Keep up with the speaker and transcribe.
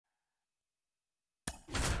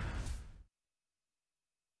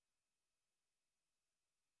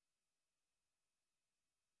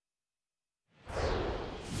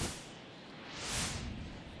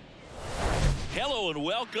and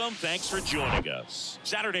welcome. Thanks for joining us.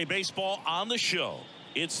 Saturday baseball on the show.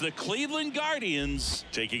 It's the Cleveland Guardians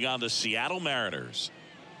taking on the Seattle Mariners.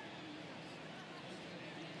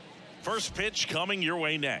 First pitch coming your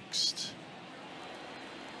way next.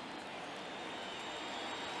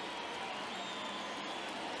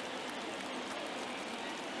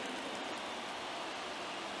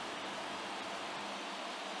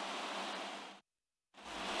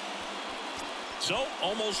 So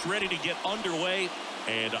almost ready to get underway,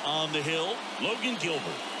 and on the hill, Logan Gilbert.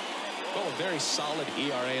 Well, a very solid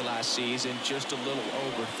ERA last season, just a little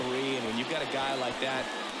over 3. And when you've got a guy like that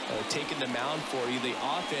taking the mound for you, the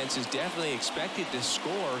offense is definitely expected to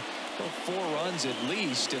score 4 runs at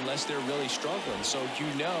least, unless they're really struggling. So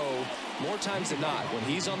more times than not, when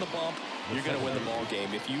he's on the bump, you're going to win the ball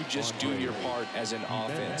game if you just do your part as an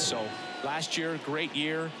offense. So last year, great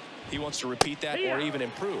year. He wants to repeat that or even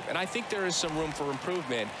improve. And I think there is some room for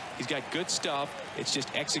improvement. He's got good stuff. It's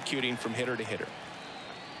just executing from hitter to hitter.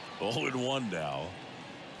 0-1 now.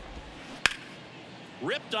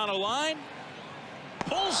 Ripped on a line.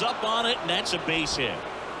 Pulls up on it, and that's a base hit.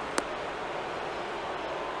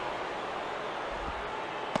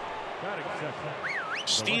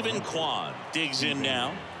 Stephen Kwan digs in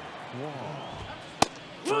now.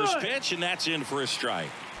 First pitch, and that's in for a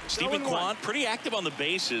strike. Stephen Kwan pretty active on the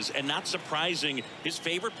bases, and not surprising, his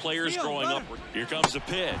favorite players growing up. Here comes the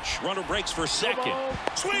pitch. Runner breaks for second.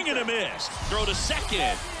 Swing and a miss. Throw to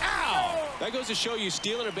second. Ow! That goes to show you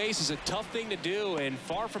stealing a base is a tough thing to do and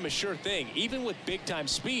far from a sure thing, even with big-time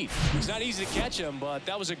speed. It's not easy to catch him, but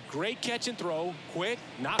that was a great catch and throw. Quick,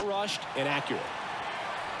 not rushed, and accurate.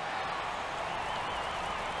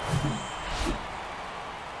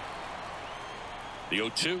 The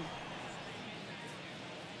 0-2.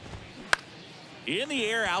 In the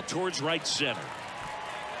air out towards right center.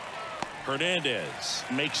 Hernandez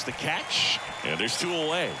makes the catch, and there's 2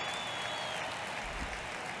 away.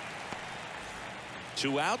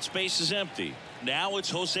 2 outs, base is empty. Now it's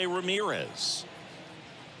Jose Ramirez.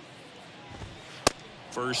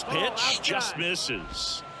 First pitch just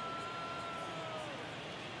misses.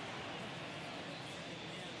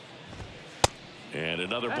 And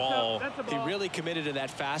another ball. He really committed to that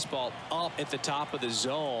fastball up at the top of the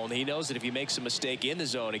zone. He knows that if he makes a mistake in the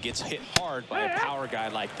zone, it gets hit hard by a power guy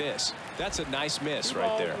like this. That's a nice miss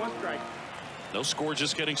right there. No score,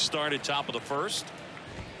 just getting started, top of the first.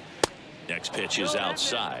 Next pitch is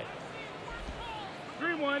outside.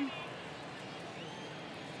 3-1.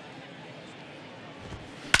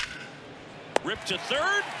 Ripped to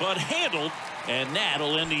third, but handled, and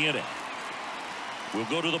that'll end the inning. We'll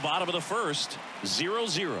go to the bottom of the first,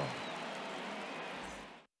 0-0.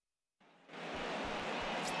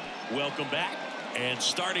 Welcome back, and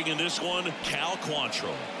starting in this one, Cal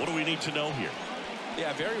Quantrill. What do we need to know here?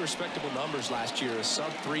 Yeah, very respectable numbers last year, a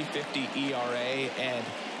sub 350 ERA, and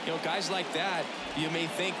guys like that, you may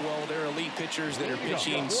think, well, they're elite pitchers that are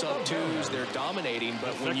pitching sub 2s, they're dominating,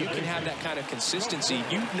 but when you can have that kind of consistency,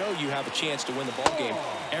 you have a chance to win the ball game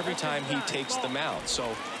every time he takes the mound.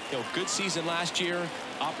 So, good season last year,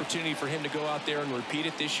 opportunity for him to go out there and repeat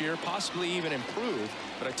it this year, possibly even improve.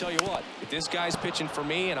 But I tell you what, if this guy's pitching for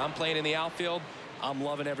me and I'm playing in the outfield, I'm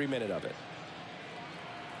loving every minute of it.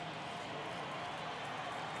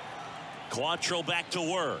 Quantrill back to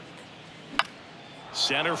work.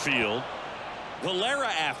 Center field. Valera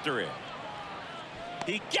after it.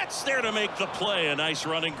 He gets there to make the play. A nice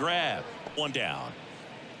running grab. 1 down.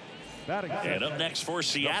 And up next for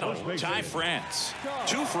Seattle, Ty France.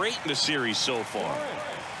 2 for 8 in the series so far.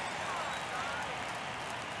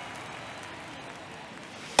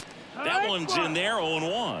 That one's in there,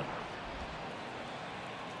 0-1.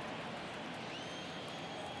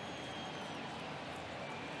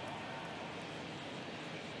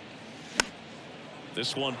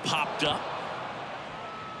 This one popped up.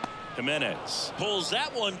 Jimenez pulls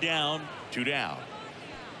that one down. 2 down.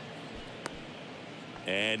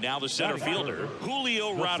 And now the center fielder,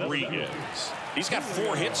 Julio Rodriguez. He's got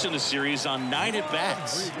 4 hits in the series on 9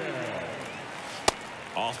 at-bats.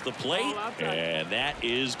 Off the plate, and that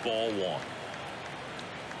is ball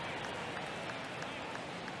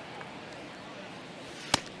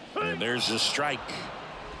 1. And there's a strike.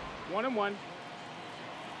 1-1.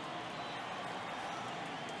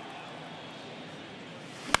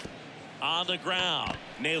 On the ground,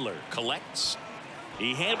 Naylor collects.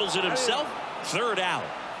 He handles it himself. 3rd out.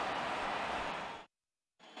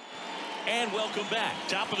 And welcome back.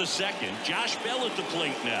 Top of the second. Josh Bell at the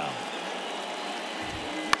plate now.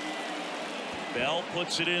 Bell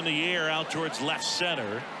puts it in the air out towards left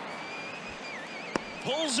center.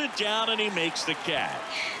 Pulls it down, and he makes the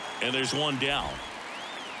catch. And there's 1 down.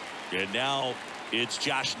 And now It's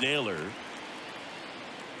Josh Naylor.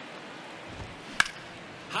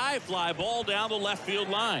 High fly ball down the left field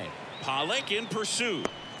line. Pollock in pursuit.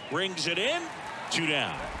 Brings it in. 2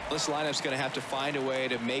 down. This lineup's going to have to find a way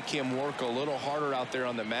to make him work a little harder out there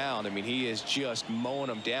on the mound. I mean, he is just mowing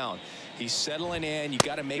them down. He's settling in. You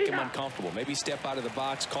got to make him uncomfortable. Maybe step out of the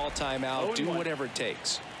box, call timeout, do whatever it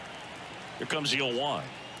takes. Here comes the 0-1.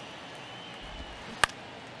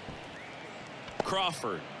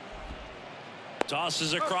 Crawford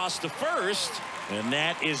tosses across to first, and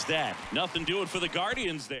that is that. Nothing doing for the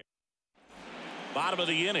Guardians there. Bottom of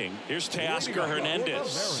the inning. Here's Teoscar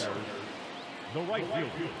Hernandez. The right field.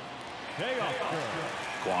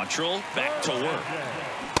 Quantrill back to work.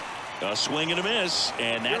 A swing and a miss,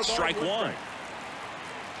 and that's strike 1.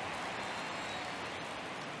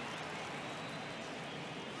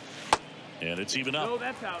 And it's even up. No,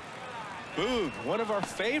 that's out. Boog, one of our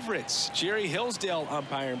favorites. Jerry Hillsdale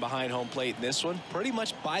umpiring behind home plate in this one. Pretty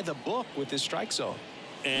much by the book with his strike zone.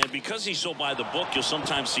 And because he's so by the book, you'll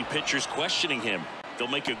sometimes see pitchers questioning him. They'll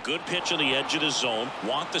make a good pitch on the edge of the zone,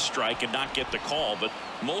 want the strike, and not get the call. But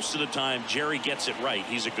most of the time, Jerry gets it right.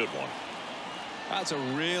 He's a good one. That's a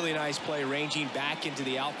really nice play, ranging back into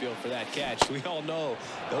the outfield for that catch. We all know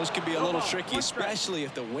those can be a little tricky, especially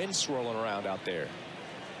if the wind's swirling around out there.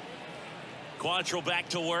 Quantrill back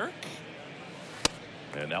to work.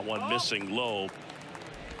 And that one missing low.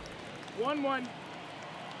 1-1.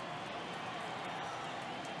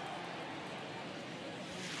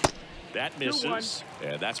 That misses.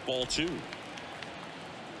 And that's ball 2.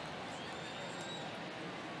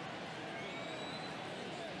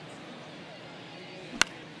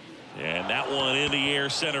 And that one in the air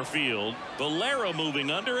center field. Valera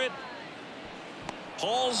moving under it.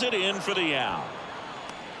 Hauls it in for the out.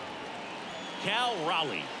 Cal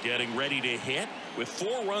Raleigh getting ready to hit with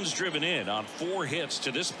 4 runs driven in on 4 hits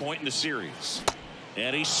to this point in the series.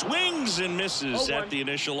 And he swings and misses at the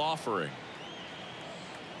initial offering.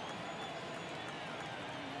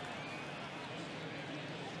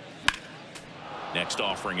 Next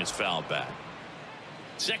offering is fouled back.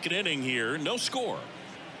 Second inning here, no score.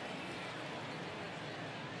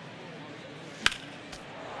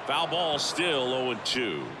 Foul ball still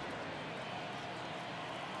 0-2.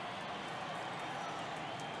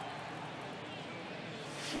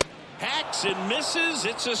 Hacks and misses.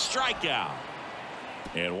 It's a strikeout.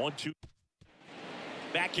 And 1-2.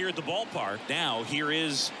 Back here at the ballpark. Now here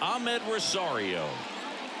is Amed Rosario.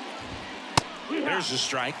 There's a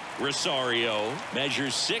strike. Rosario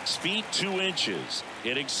measures 6 feet 2 inches.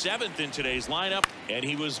 Hitting 7th in today's lineup. And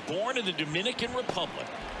he was born in the Dominican Republic.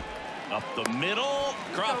 Up the middle.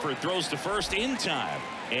 Crawford throws to first in time.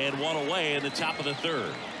 And 1 away in the top of the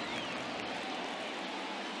 3rd.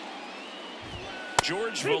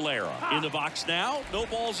 George Valera in the box now. No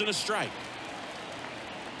balls and a strike.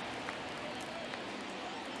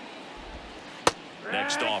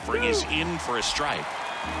 Next offering is in for a strike.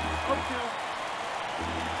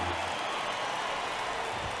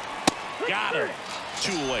 Got him.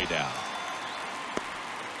 2 away now.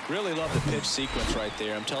 Really love the pitch sequence right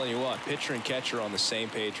there. I'm telling you what, pitcher and catcher on the same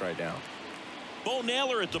page right now. Bo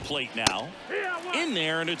Naylor at the plate now. In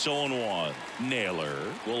there, and it's 0-1. Naylor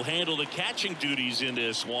will handle the catching duties in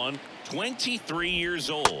this one. 23 years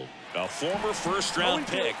old. A former first-round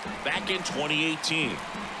pick back in 2018.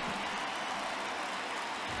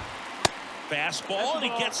 Fastball,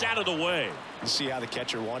 and he gets out of the way. You see how the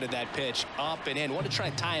catcher wanted that pitch up and in. Want to try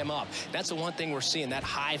and tie him up. That's the one thing we're seeing, that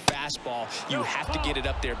high fastball. You have to get it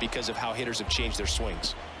up there because of how hitters have changed their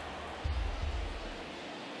swings.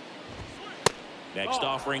 Next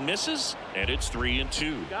offering misses, and it's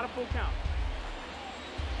 3-2. Got a full count.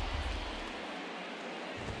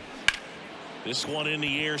 This one in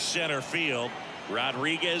the air center field.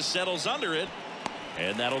 Rodriguez settles under it,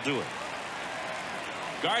 and that'll do it.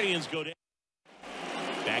 Guardians go down.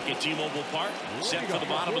 Back at T-Mobile Park, set for the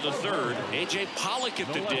bottom of the 3rd. A.J. Pollock at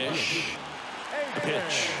the dish. The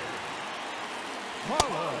pitch.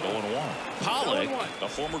 0-1. Pollock, a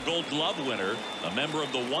former Gold Glove winner, a member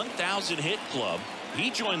of the 1,000 hit club.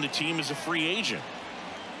 He joined the team as a free agent.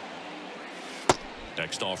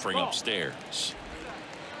 Next offering upstairs.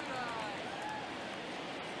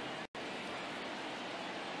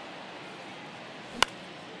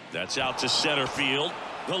 That's out to center field.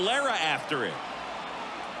 Valera after it.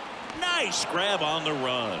 Nice grab on the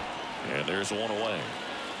run. And there's 1 away.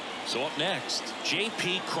 So up next,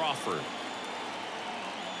 J.P. Crawford.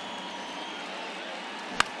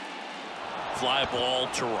 Fly ball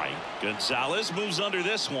to right. Gonzalez moves under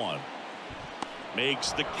this one.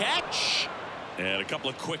 Makes the catch. And a couple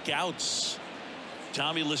of quick outs.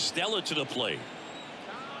 Tommy LaStella to the plate.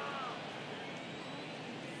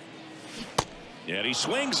 And he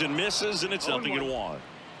swings and misses, and it's 0-1.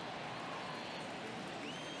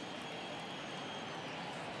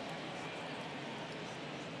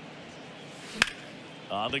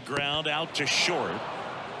 On the ground, out to short.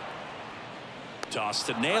 Toss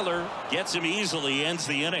to Naylor. Gets him easily, ends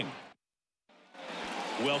the inning.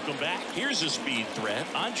 Welcome back. Here's a speed threat.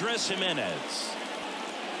 Andres Jimenez.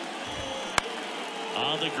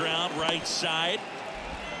 On the ground, right side.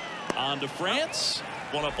 On to France.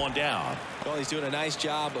 1 up, 1 down. Well, he's doing a nice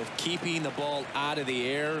job of keeping the ball out of the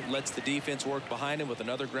air. Lets the defense work behind him with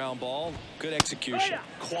another ground ball. Good execution.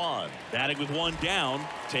 Quan batting with 1 down.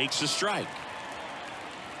 Takes a strike.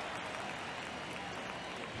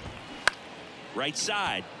 Right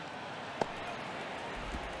side.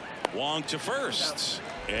 Wong to first.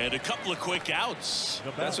 And a couple of quick outs.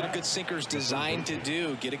 That's what a good sinker is designed to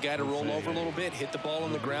do. Get a guy to roll over a little bit, hit the ball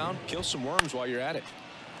on the ground, kill some worms while you're at it.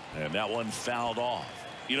 And that one fouled off.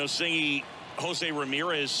 You know, Singy, Jose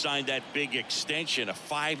Ramirez signed that big extension, a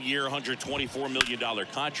 5-year, $124 million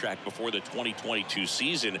contract before the 2022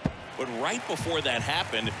 season. But right before that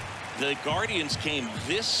happened, the Guardians came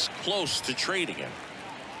this close to trading him.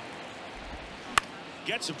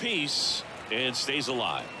 Gets a piece and stays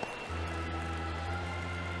alive.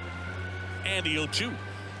 And the 0-2.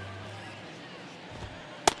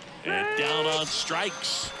 And down on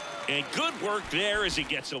strikes. And good work there as he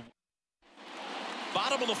gets a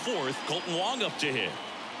bottom of the 4th. Kolten Wong up to hit.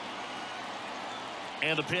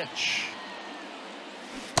 And the pitch.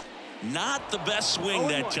 Not the best swing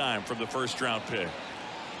that time from the first round pick.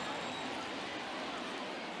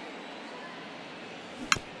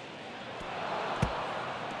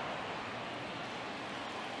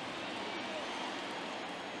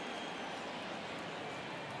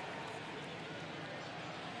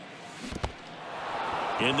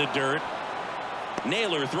 In the dirt.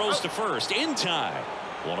 Naylor throws to first in time.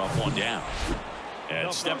 1 up, 1 down.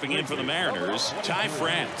 And stepping in for the Mariners, Ty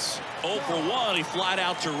France. 0 for 1. He flied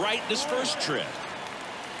out to right in his first trip.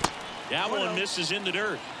 That one misses in the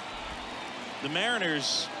dirt. The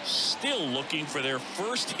Mariners still looking for their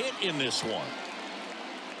first hit in this one.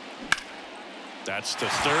 That's to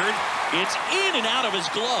third. It's in and out of his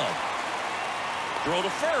glove. Throw to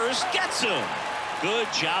first. Gets him. Good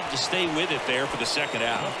job to stay with it there for the second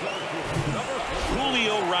out.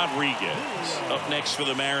 Julio Rodriguez up next for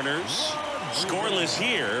the Mariners. Scoreless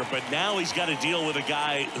here, but now he's got to deal with a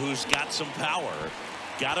guy who's got some power.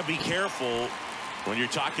 Got to be careful when you're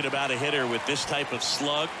talking about a hitter with this type of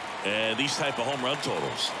slug and these type of home run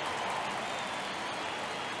totals.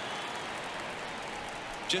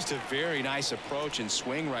 Just a very nice approach and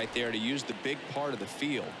swing right there to use the big part of the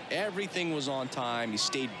field. Everything was on time. He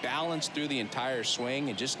stayed balanced through the entire swing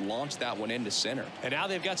and just launched that one into center. And now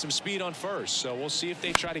they've got some speed on first, so we'll see if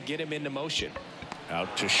they try to get him into motion.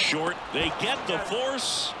 Out to short. They get the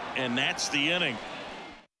force, and that's the inning.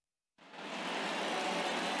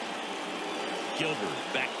 Gilbert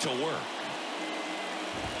back to work.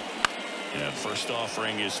 And first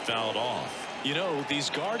offering is fouled off. You know,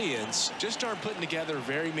 these Guardians just aren't putting together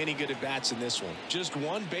very many good at-bats in this one. Just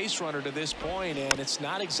one base runner to this point, and it's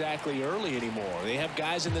not exactly early anymore. They have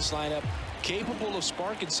guys in this lineup capable of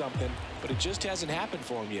sparking something, but it just hasn't happened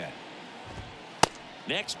for them yet.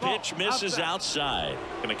 Next pitch misses outside.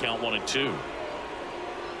 Going to count 1 and 2.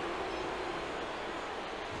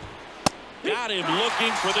 Got him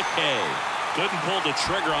looking for the K. Couldn't pull the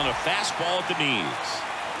trigger on a fastball at the knees.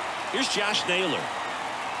 Here's Josh Naylor.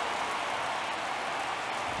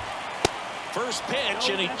 First pitch,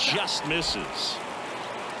 and he just misses.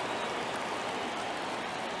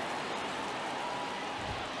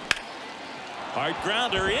 Hard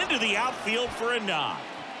grounder into the outfield for a knock.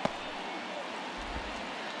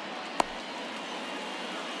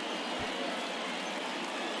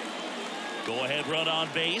 Go-ahead run on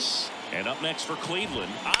base. And up next for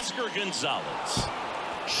Cleveland, Oscar Gonzalez.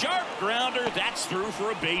 Sharp grounder. That's through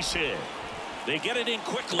for a base hit. They get it in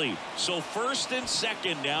quickly. So first and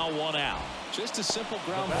second, now 1 out. Just a simple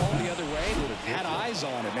ground ball the other way. Had eyes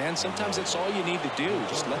on it, man. Sometimes that's all you need to do.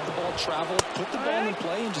 Just let the ball travel, put the ball in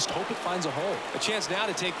play, and just hope it finds a hole. A chance now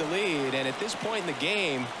to take the lead, and at this point in the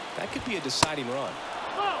game, that could be a deciding run.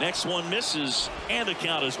 Next one misses, and the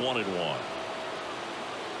count is 1 and 1.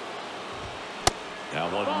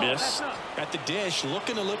 That one missed. At the dish,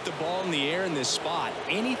 looking to lift the ball in the air in this spot.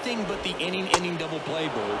 Anything but the inning double play,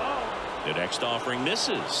 Boo. The next offering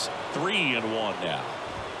misses. 3 and 1 now.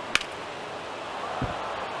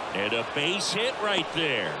 And a base hit right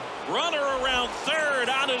there. Runner around third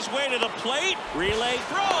on his way to the plate. Relay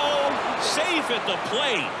throw. Safe at the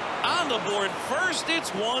plate. On the board first,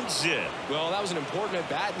 it's 1-0. Well, that was an important at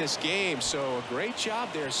bat in this game, so a great job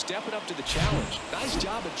there stepping up to the challenge. Nice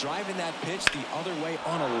job of driving that pitch the other way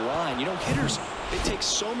on a line. You know, hitters, they take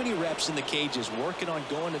so many reps in the cages working on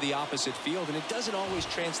going to the opposite field, and it doesn't always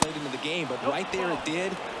translate into the game, but right there it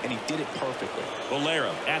did, and he did it perfectly.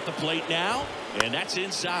 Valera at the plate now, and that's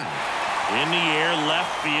inside. In the air,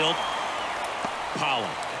 left field. Pollock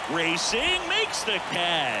racing, makes the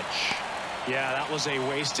catch. Yeah, that was a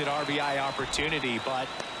wasted RBI opportunity, but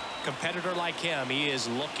a competitor like him, he is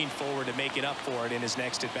looking forward to making up for it in his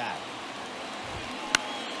next at bat.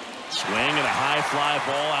 Swing and a high fly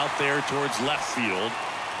ball out there towards left field.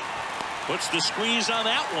 Puts the squeeze on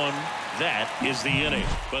that one. That is the inning.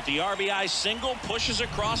 But the RBI single pushes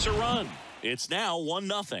across a run. It's now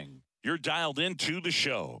 1-0. You're dialed into the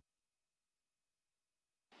show.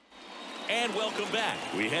 And welcome back.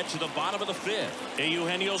 We head to the bottom of the fifth.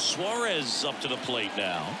 Eugenio Suarez up to the plate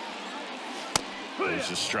now. There's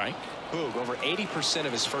a strike. Boog, over 80%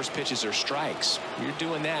 of his first pitches are strikes. You're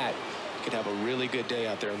doing that, you could have a really good day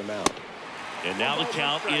out there on the mound. And now the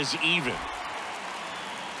count is even.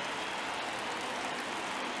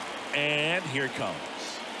 And here it comes.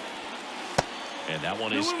 And that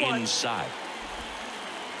one is inside.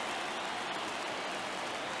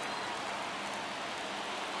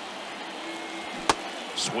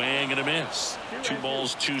 Swing and a miss. 2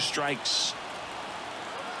 balls, 2 strikes.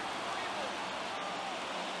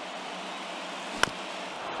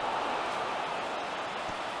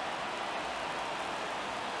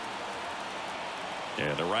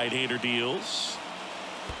 And the right-hander deals.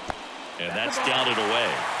 And that's down and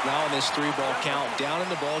away. Now in this 3-ball count, down in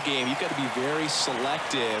the ball game, you've got to be very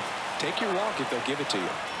selective. Take your walk if they'll give it to you.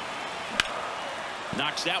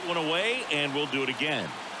 Knocks that one away, and we'll do it again.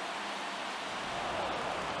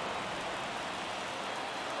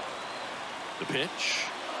 The pitch.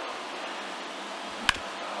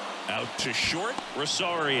 Out to short.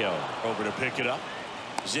 Rosario over to pick it up.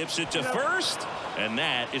 Zips it to first. And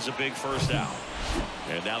that is a big first out.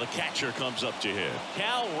 And now the catcher comes up to hit.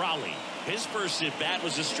 Cal Raleigh. His first at bat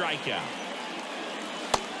was a strikeout.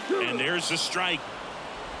 And there's the strike.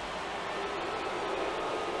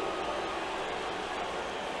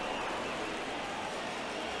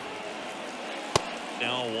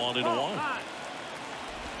 Now 1-1.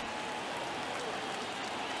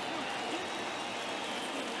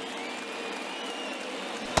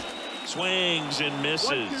 Swings and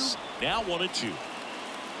misses. Now 1-2.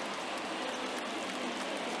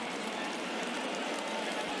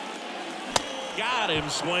 Got him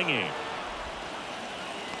swinging.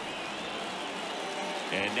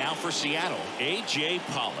 And now for Seattle, A.J.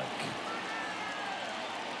 Pollock.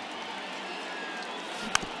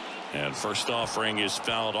 And first offering is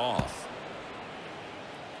fouled off.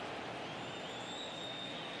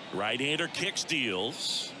 Right-hander kicks,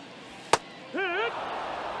 deals.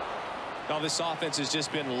 Now this offense has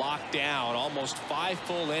just been locked down. Almost 5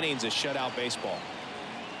 full innings of shutout baseball.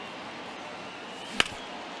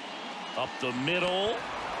 Up the middle.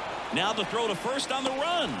 Now the throw to first on the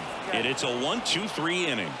run. And it's a 1-2-3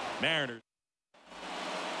 inning. Mariners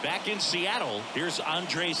back in Seattle. Here's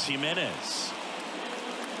Andres Jimenez.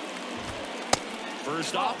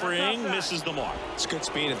 First offering misses the mark. It's good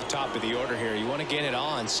speed at the top of the order here. You want to get it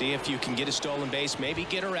on, see if you can get a stolen base, maybe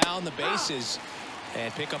get around the bases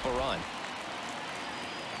and pick up a run.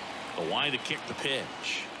 The line to kick the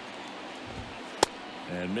pitch.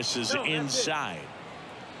 And misses inside.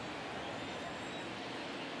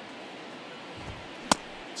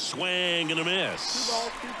 Swing and a miss. 2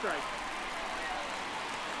 balls, 2 strikes.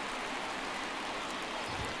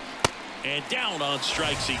 And down on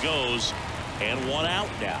strikes he goes. And 1 out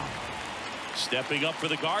now. Stepping up for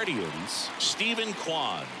the Guardians, Stephen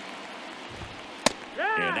Kwan.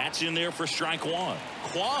 And that's in there for strike 1.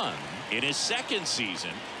 Kwan in his 2nd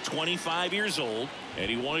season, 25 years old, and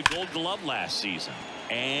he won a Gold Glove last season.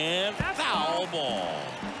 And foul ball.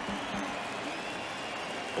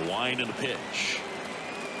 The wind and the pitch.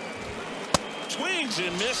 Swings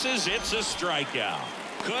and misses. It's a strikeout.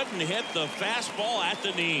 Couldn't hit the fastball at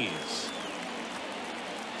the knees.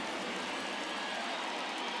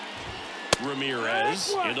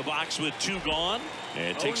 Ramirez in the box with 2 gone,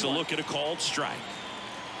 and takes a look at a called strike.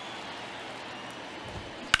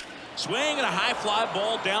 Swing and a high fly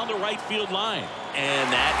ball down the right field line,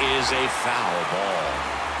 and that is a foul ball.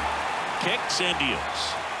 Kicks and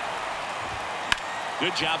deals.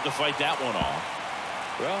 Good job to fight that one off.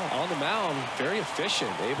 Well, on the mound, very efficient,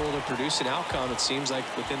 able to produce an outcome, it seems like,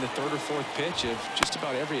 within the 3rd or 4th pitch of just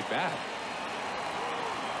about every at bat.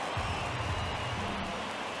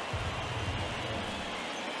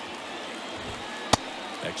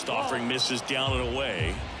 Next offering misses down and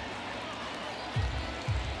away.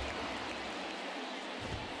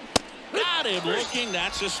 Got him looking.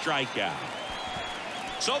 That's a strikeout.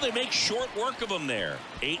 So they make short work of him there.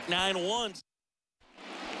 8-9-1.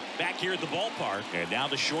 Back here at the ballpark. And now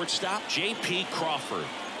the shortstop, J.P. Crawford.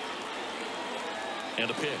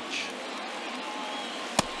 And a pitch.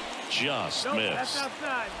 Just Nope, missed. that's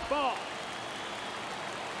outside. Ball.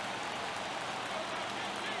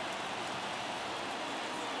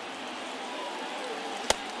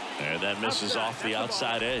 And that misses Outside. off the That's the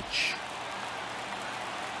ball. outside edge.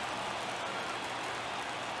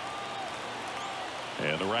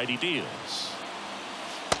 And the righty deals.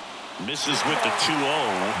 Misses with the 2-0,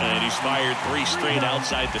 and he's fired 3 straight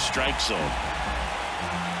outside the strike zone.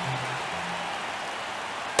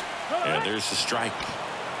 And there's the strike.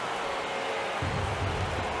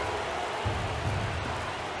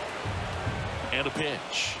 And a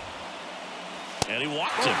pitch. And he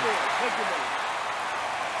walked him.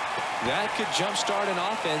 That could jumpstart an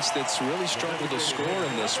offense that's really struggled to score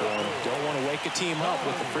in this one. Don't want to wake a team up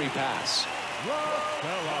with a free pass.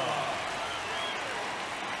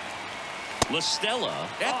 LaStella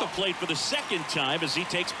at the plate for the second time as he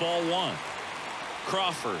takes ball 1.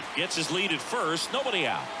 Crawford gets his lead at first. Nobody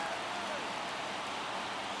out.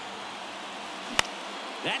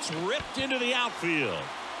 That's ripped into the outfield.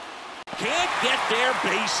 Can't get there.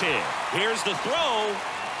 Base hit. Here's the throw.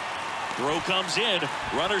 Throw comes in.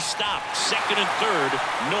 Runner stopped. Second and third.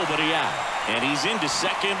 Nobody out. And he's into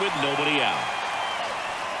second with nobody out.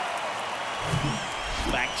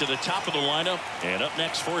 Back to the top of the lineup. And up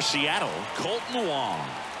next for Seattle, Kolten Wong.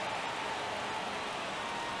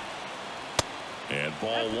 And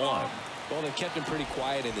ball 1. Well, they've kept him pretty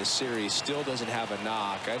quiet in this series. Still doesn't have a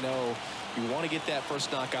knock. I know you want to get that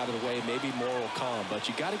first knock out of the way. Maybe more will come. But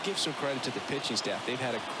you got to give some credit to the pitching staff. They've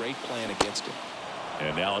had a great plan against him.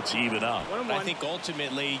 And now it's even up. I think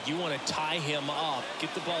ultimately you want to tie him up,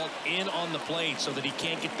 get the ball in on the plate so that he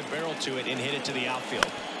can't get the barrel to it and hit it to the outfield.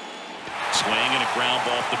 Swing and a ground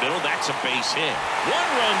ball off the middle. That's a base hit. One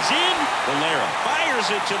runs in. Valera fires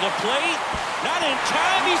it to the plate. Not in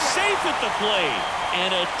time. He's safe at the plate.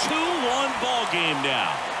 And a 2-1 ball game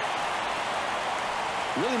now.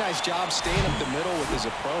 Really nice job staying up the middle with his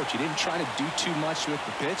approach. He didn't try to do too much with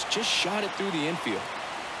the pitch. Just shot it through the infield.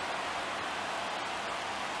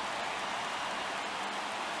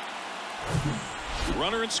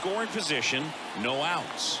 Runner in scoring position. No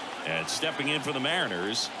outs. And stepping in for the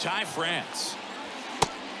Mariners, Ty France.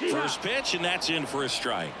 First pitch, and that's in for a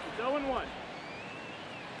strike. 0-1.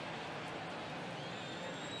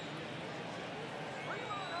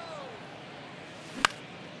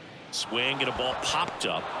 Swing and a ball popped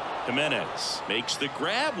up. Jimenez makes the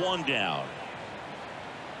grab. 1 down.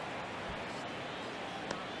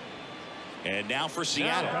 And now for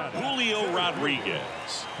Seattle, Julio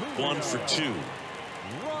Rodriguez. 1 for 2.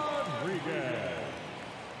 Rodriguez.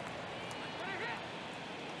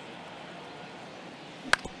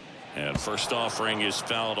 And first offering is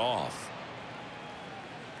fouled off.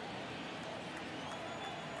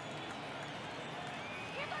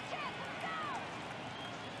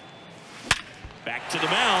 Back to the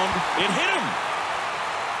mound. It hit him.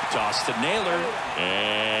 Toss to Naylor.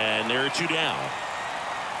 And there are 2 down.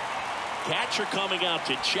 Catcher coming out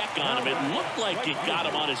to check on him. It looked like it got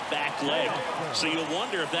him on his back leg. So you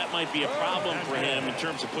wonder if that might be a problem for him in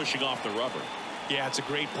terms of pushing off the rubber. Yeah, it's a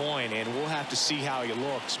great point, and we'll have to see how he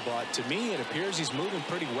looks. But to me, it appears he's moving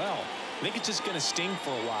pretty well. I think it's just going to sting for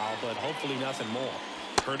a while, but hopefully nothing more.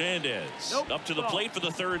 Hernandez up to the plate for the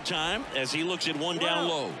 3rd time as he looks at 1 down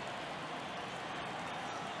low.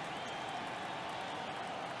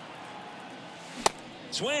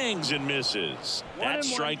 Swings and misses.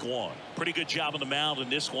 That's strike 1. Pretty good job on the mound in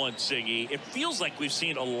this one, Siggy. It feels like we've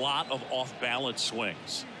seen a lot of off-balance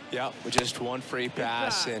swings. Yeah, with just 1 free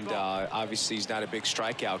pass, and obviously he's not a big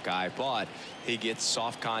strikeout guy, but he gets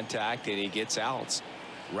soft contact and he gets outs.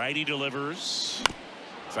 Righty delivers.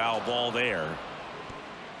 Foul ball there.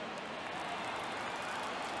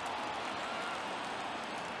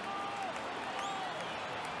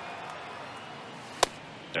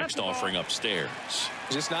 Next offering upstairs.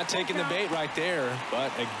 Just not taking the bait right there,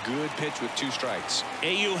 but a good pitch with 2 strikes.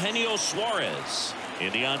 Eugenio Suarez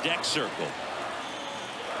in the on-deck circle.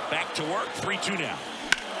 Back to work. 3-2 now.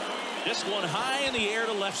 This one high in the air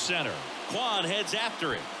to left center. Kwan heads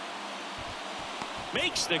after it.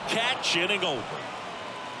 Makes the catch, inning over.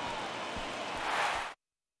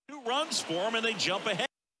 2 runs for him, and they jump ahead.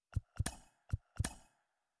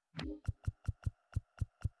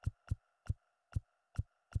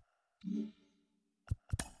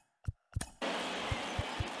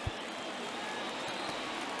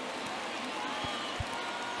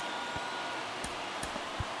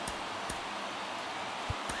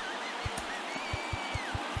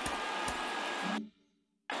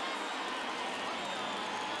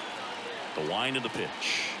 Wind of the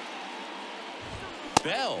pitch.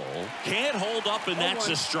 Bell can't hold up, and that's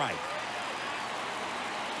a strike.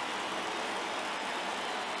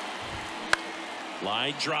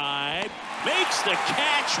 Line drive. Makes the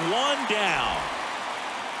catch. One down.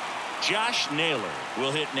 Josh Naylor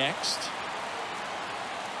will hit next.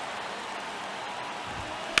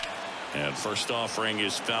 And first offering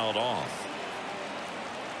is fouled off.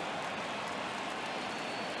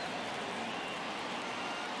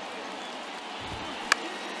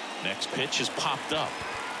 Next pitch is popped up.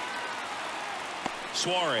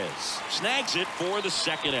 Suarez snags it for the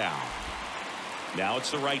second out. Now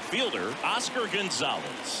it's the right fielder, Oscar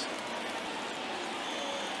Gonzalez.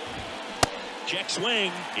 Check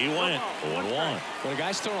swing. He went 0-1. When a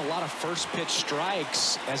guy's throwing a lot of first pitch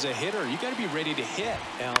strikes as a hitter, you got to be ready to hit.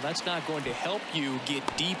 Now, that's not going to help you get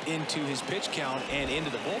deep into his pitch count and into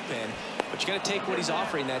the bullpen, but you got to take what he's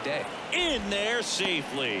offering that day. In there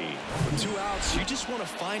safely. With 2 outs, you just want to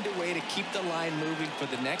find a way to keep the line moving for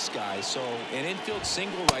the next guy. So an infield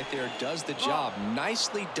single right there does the job.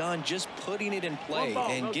 Nicely done, just putting it in play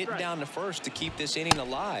and getting down to first to keep this inning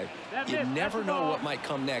alive. You never know what might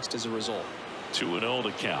come next as a result. 2-0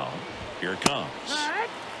 to count. Here it comes.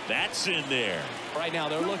 That's in there. Right now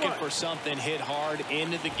they're looking for something hit hard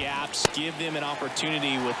into the gaps. Give them an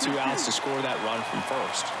opportunity with 2 outs to score that run from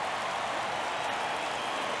first.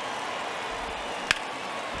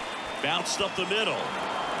 Bounced up the middle.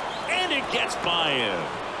 And it gets by him.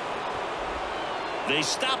 They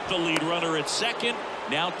stopped the lead runner at second.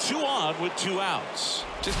 Now 2 on with 2 outs.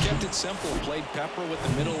 Just kept it simple. Played pepper with the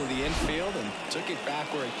middle of the infield and took it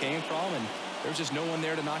back where it came from, and there's just no one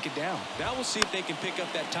there to knock it down. Now we'll see if they can pick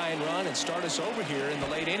up that tying run and start us over here in the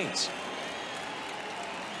late innings.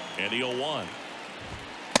 And the 0-1.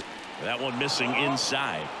 That one missing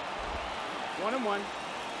inside. 1-1.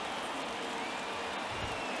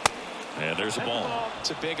 And there's a ball.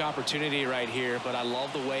 It's a big opportunity right here, but I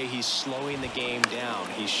love the way he's slowing the game down.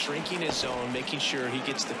 He's shrinking his zone, making sure he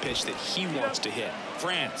gets the pitch that he wants to hit.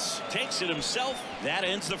 France takes it himself. That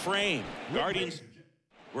ends the frame. Guardians.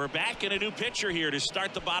 We're back in a new pitcher here to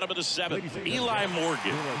start the bottom of the 7th. Eli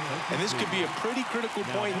Morgan. And this could be a pretty critical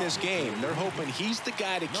point in this game. They're hoping he's the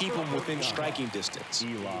guy to keep them within striking distance.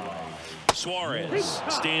 Suarez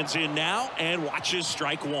stands in now and watches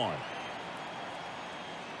strike 1.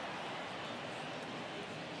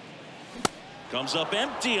 Comes up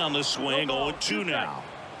empty on the swing. 0-2 now.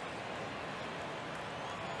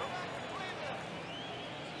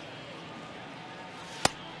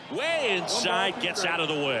 Way inside, gets out of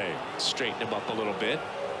the way. Straighten him up a little bit.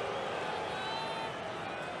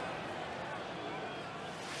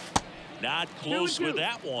 Not close with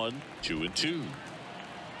that one. 2-2.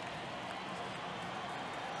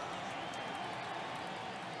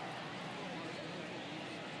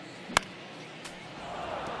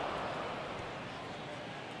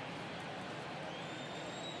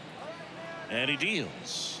 And he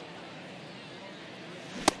deals.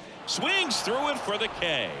 Swings through it for the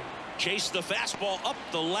K. Chase the fastball up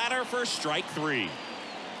the ladder for strike 3.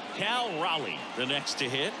 Cal Raleigh the next to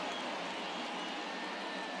hit.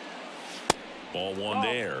 Ball 1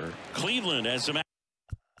 there. Cleveland has some.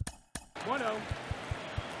 1-0.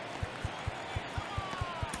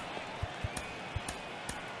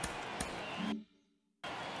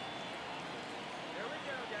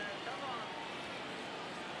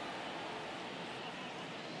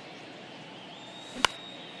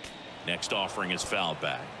 Next offering is fouled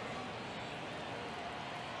back.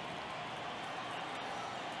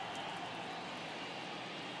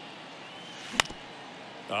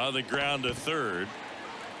 On the ground to third.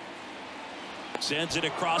 Sends it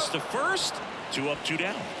across to first. 2 up, 2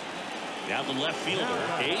 down. Now the left fielder,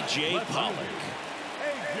 A.J. Pollock.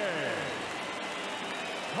 A.J.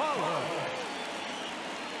 Pollock.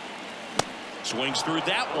 Swings through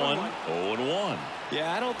that one. 0-1.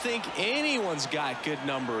 Yeah, I don't think anyone's got good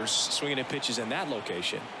numbers swinging at pitches in that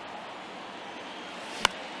location.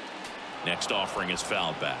 Next offering is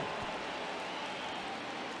fouled back.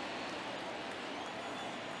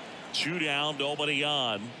 2 down, nobody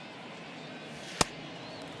on.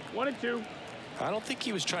 1-2. I don't think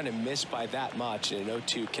he was trying to miss by that much in an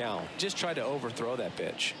 0-2 count. Just tried to overthrow that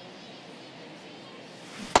pitch.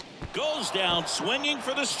 Goes down swinging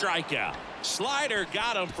for the strikeout. Slider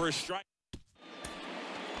got him for a strike.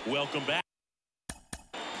 Welcome back.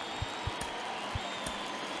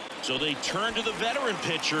 So they turn to the veteran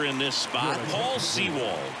pitcher in this spot, Paul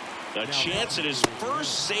Sewald. A chance at his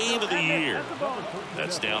first save of the year.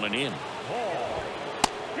 That's down and in.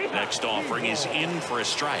 Next offering is in for a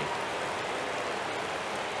strike.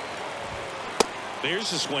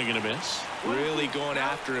 There's a swing and a miss. Really going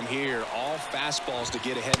after him here. All fastballs to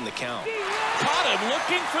get ahead in the count. Caught him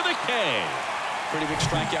looking for the K. Pretty big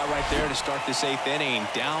strikeout right there to start this 8th inning.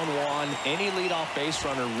 Down 1. Any leadoff base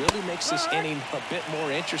runner really makes this inning a bit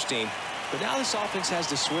more interesting. But now this offense has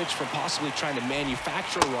to switch from possibly trying to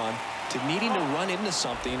manufacture a run to needing to run into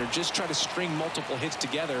something or just try to string multiple hits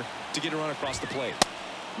together to get a run across the plate.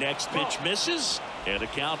 Next pitch misses, and a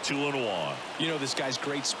count 2-1. You know, this guy's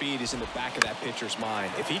great speed is in the back of that pitcher's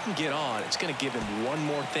mind. If he can get on, it's going to give him one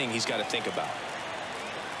more thing he's got to think about.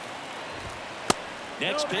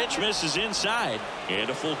 Next pitch misses inside, and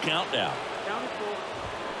a full count now.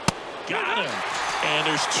 Got him, and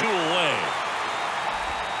there's 2 away.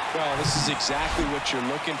 Well, this is exactly what you're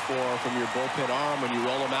looking for from your bullpen arm when you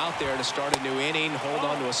roll him out there to start a new inning, hold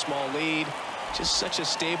on to a small lead. Just such a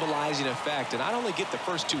stabilizing effect. And not only get the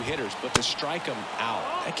first 2 hitters, but to strike them out.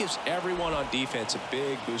 That gives everyone on defense a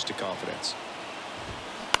big boost of confidence.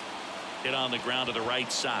 Hit on the ground to the right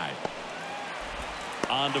side.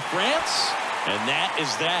 On to France, and that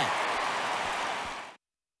is that.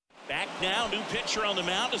 Back now, new pitcher on the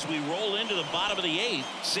mound as we roll into the bottom of the 8th,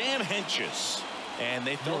 Sam Hentges. And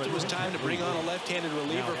they felt it was time to bring on a left-handed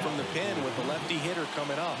reliever from the pen with the lefty hitter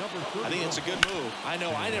coming up. I think it's a good move. I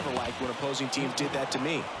know I never liked when opposing teams did that to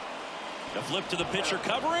me. The flip to the pitcher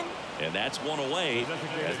covering, and that's 1 away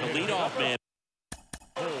as the leadoff man.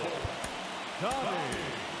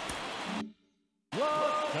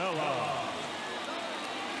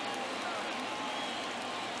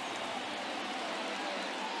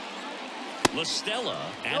 La Stella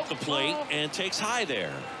at the plate and takes high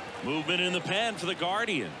there. Movement in the pen for the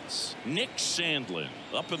Guardians. Nick Sandlin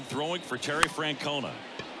up and throwing for Terry Francona.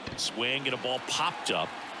 Swing and a ball popped up.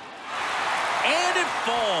 And it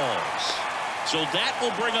falls. So that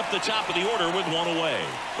will bring up the top of the order with 1 away.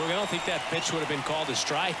 Look, I don't think that pitch would have been called a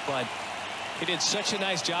strike, but he did such a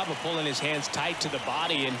nice job of pulling his hands tight to the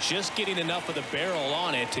body and just getting enough of the barrel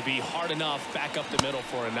on it to be hard enough back up the middle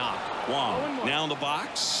for a knock. Wong now in the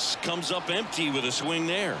box. Comes up empty with a swing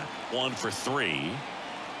there. 1 for 3.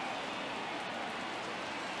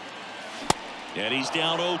 And he's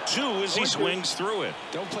down 0-2 as he swings through it.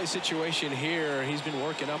 Don't play situation here. He's been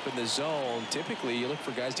working up in the zone. Typically, you look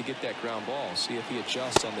for guys to get that ground ball. See if he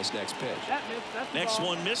adjusts on this next pitch. Next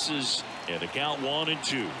one misses, and the count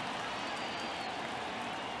 1-2.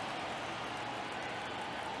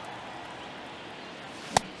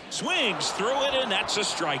 Swings through it, and that's a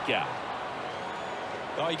strikeout.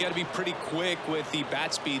 Oh, you got to be pretty quick with the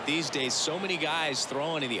bat speed these days. So many guys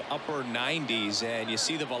throwing in the upper 90s, and you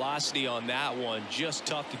see the velocity on that one. Just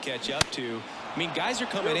tough to catch up to. I mean, guys are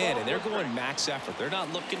coming in, and they're going max effort. They're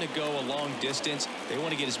not looking to go a long distance. They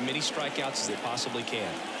want to get as many strikeouts as they possibly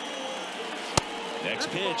can. Next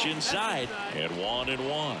pitch inside, and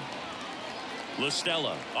 1-1. La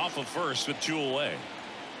Stella off of first with 2 away.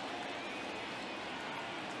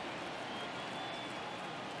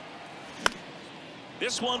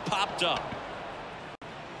 This one popped up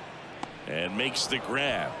and makes the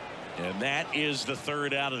grab, and that is the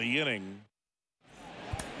 3rd out of the inning.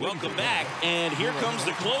 Welcome back, and here comes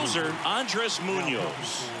the closer, Andres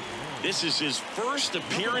Munoz. This is his first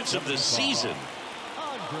appearance of the season.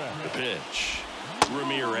 The pitch.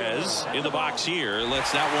 Ramirez in the box here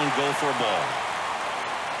lets that one go for a ball.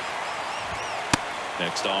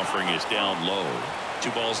 Next offering is down low. 2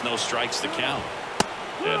 balls, no strikes, the count.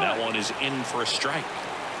 And that one is in for a strike.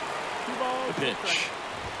 The pitch.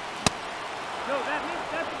 No,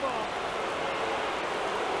 that's the ball.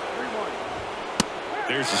 3-1.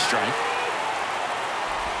 There's a strike.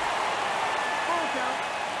 Full count.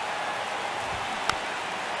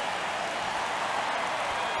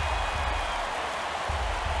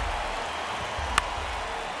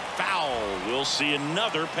 Foul. We'll see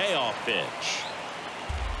another payoff pitch.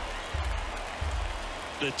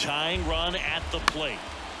 The tying run at the plate.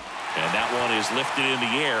 And that one is lifted in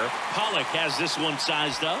the air. Pollock has this one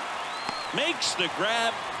sized up. Makes the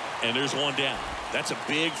grab. And there's 1 down. That's a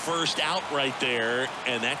big first out right there.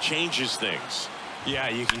 And that changes things. Yeah,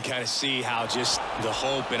 you can kind of see how just the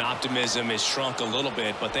hope and optimism is shrunk a little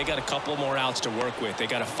bit, but they got a couple more outs to work with. They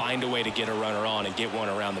got to find a way to get a runner on and get one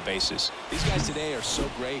around the bases. These guys today are so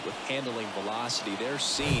great with handling velocity. They're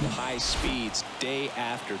seeing high speeds day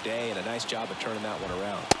after day, and a nice job of turning that one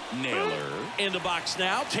around. Naylor in the box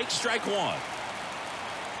now. Takes strike 1.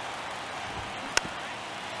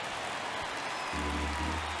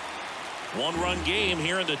 One-run game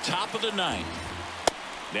here in the top of the 9th.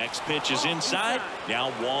 Next pitch is inside.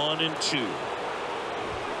 Now 1-2.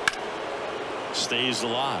 Stays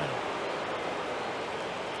alive.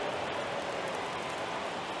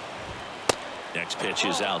 Next pitch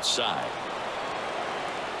is outside.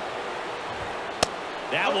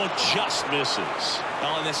 That one just misses.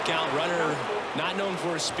 On this count, runner not known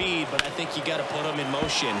for his speed, but I think you got to put him in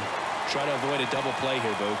motion. Try to avoid a double play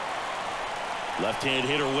here, Boo. Left-hand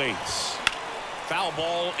hitter waits. Foul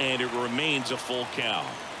ball, and it remains a full count.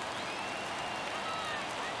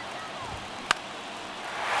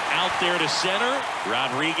 Out there to center.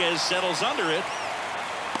 Rodriguez settles under it.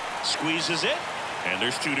 Squeezes it, and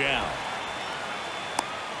there's 2 down.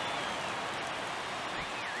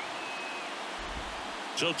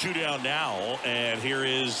 So 2 down now, and here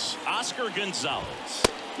is Oscar Gonzalez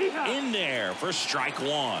in there for strike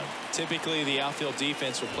 1. Typically, the outfield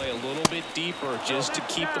defense will play a little bit deeper just to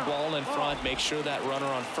keep the ball in front, make sure that runner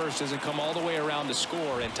on first doesn't come all the way around to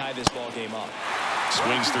score and tie this ball game up.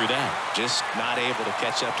 Swings through that. Just not able to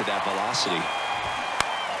catch up to that velocity.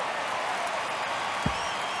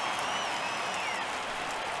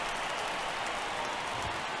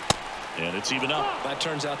 And it's even up. That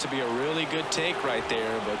turns out to be a really good take right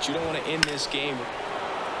there, but you don't want to end this game.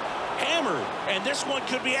 Hammered, and this one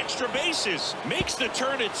could be extra bases. Makes the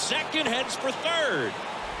turn at second, heads for third.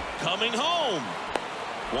 Coming home.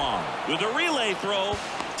 Wong with a relay throw.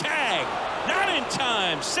 Tag. Not in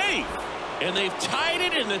time. Safe. And they've tied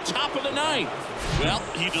it in the top of the 9th. Well,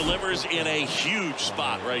 he delivers in a huge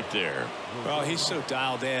spot right there. Well, he's so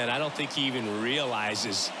dialed in. I don't think he even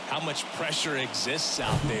realizes how much pressure exists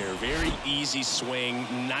out there. Very easy swing,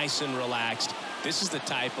 nice and relaxed. This is the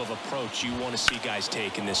type of approach you want to see guys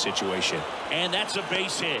take in this situation. And that's a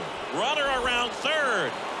base hit. Runner around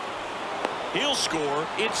third. He'll score.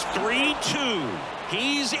 It's 3-2.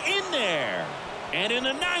 He's in there. And in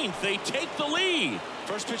the 9th, they take the lead.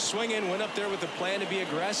 First pitch swinging, went up there with a plan to be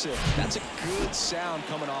aggressive. That's a good sound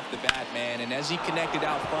coming off the bat, man. And as he connected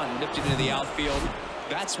out front and lifted into the outfield,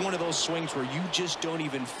 that's one of those swings where you just don't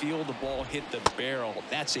even feel the ball hit the barrel.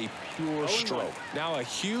 That's a pure stroke. Now a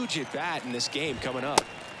huge at bat in this game coming up.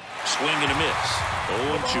 Swing and a miss.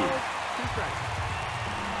 0-2.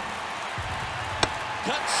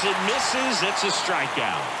 Cuts and misses. It's a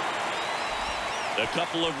strikeout. A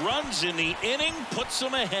couple of runs in the inning puts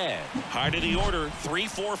them ahead. Heart of the order,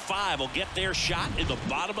 3-4-5 will get their shot in the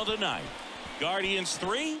bottom of the 9th. Guardians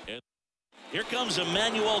 3. Here comes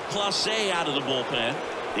Emmanuel Clase out of the bullpen.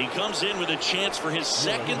 He comes in with a chance for his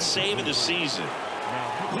 2nd save of the season.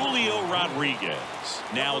 Julio Rodriguez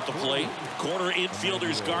now at the plate. Corner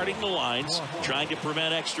infielders guarding the lines, trying to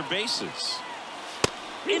prevent extra bases.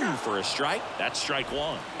 In for a strike. That's strike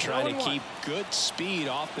 1. Trying to keep good speed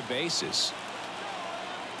off the bases.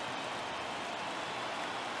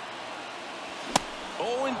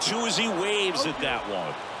 0-2 as he waves at that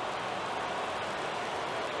one.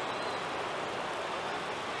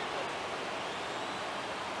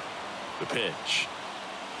 The pitch.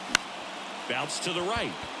 Bounce to the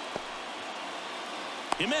right.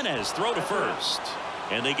 Jimenez throw to first.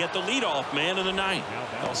 And they get the leadoff man in the 9th.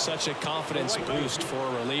 Well, such a confidence boost for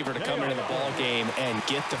a reliever to come into the ball game and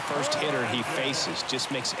get the first hitter he faces. Just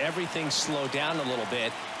makes everything slow down a little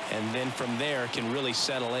bit, and then from there can really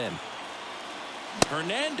settle in.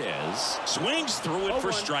 Hernandez swings through it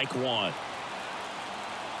for strike 1.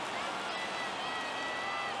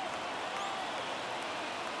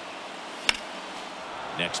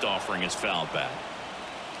 Next offering is fouled back.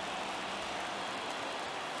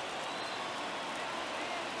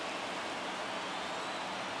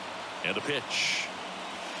 And the pitch.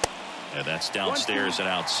 And that's downstairs and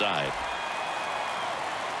outside.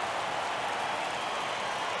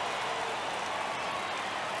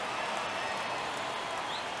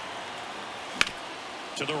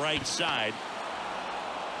 To the right side.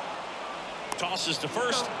 Tosses to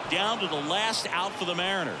first, down to the last out for the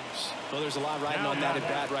Mariners. Well, there's a lot riding on that at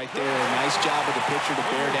bat right there. Nice job of the pitcher to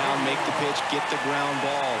bear down, make the pitch, get the ground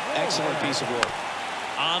ball. Excellent piece of work.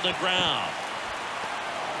 On the ground.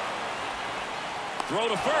 Throw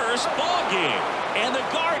to first, ball game. And the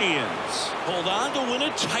Guardians hold on to win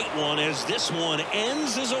a tight one as this one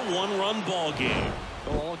ends as a 1-run ball game.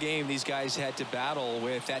 All game, these guys had to battle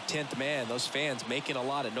with that 10th man. Those fans making a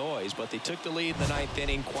lot of noise, but they took the lead in the 9th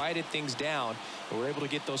inning, quieted things down, and were able to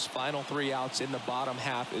get those final 3 outs in the bottom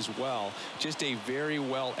half as well. Just a very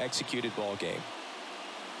well executed ball game.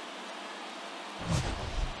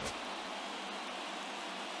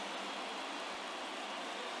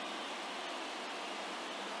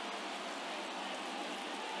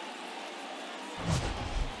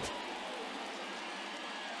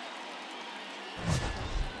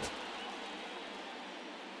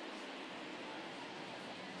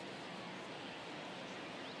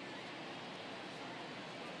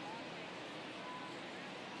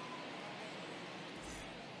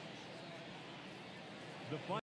 The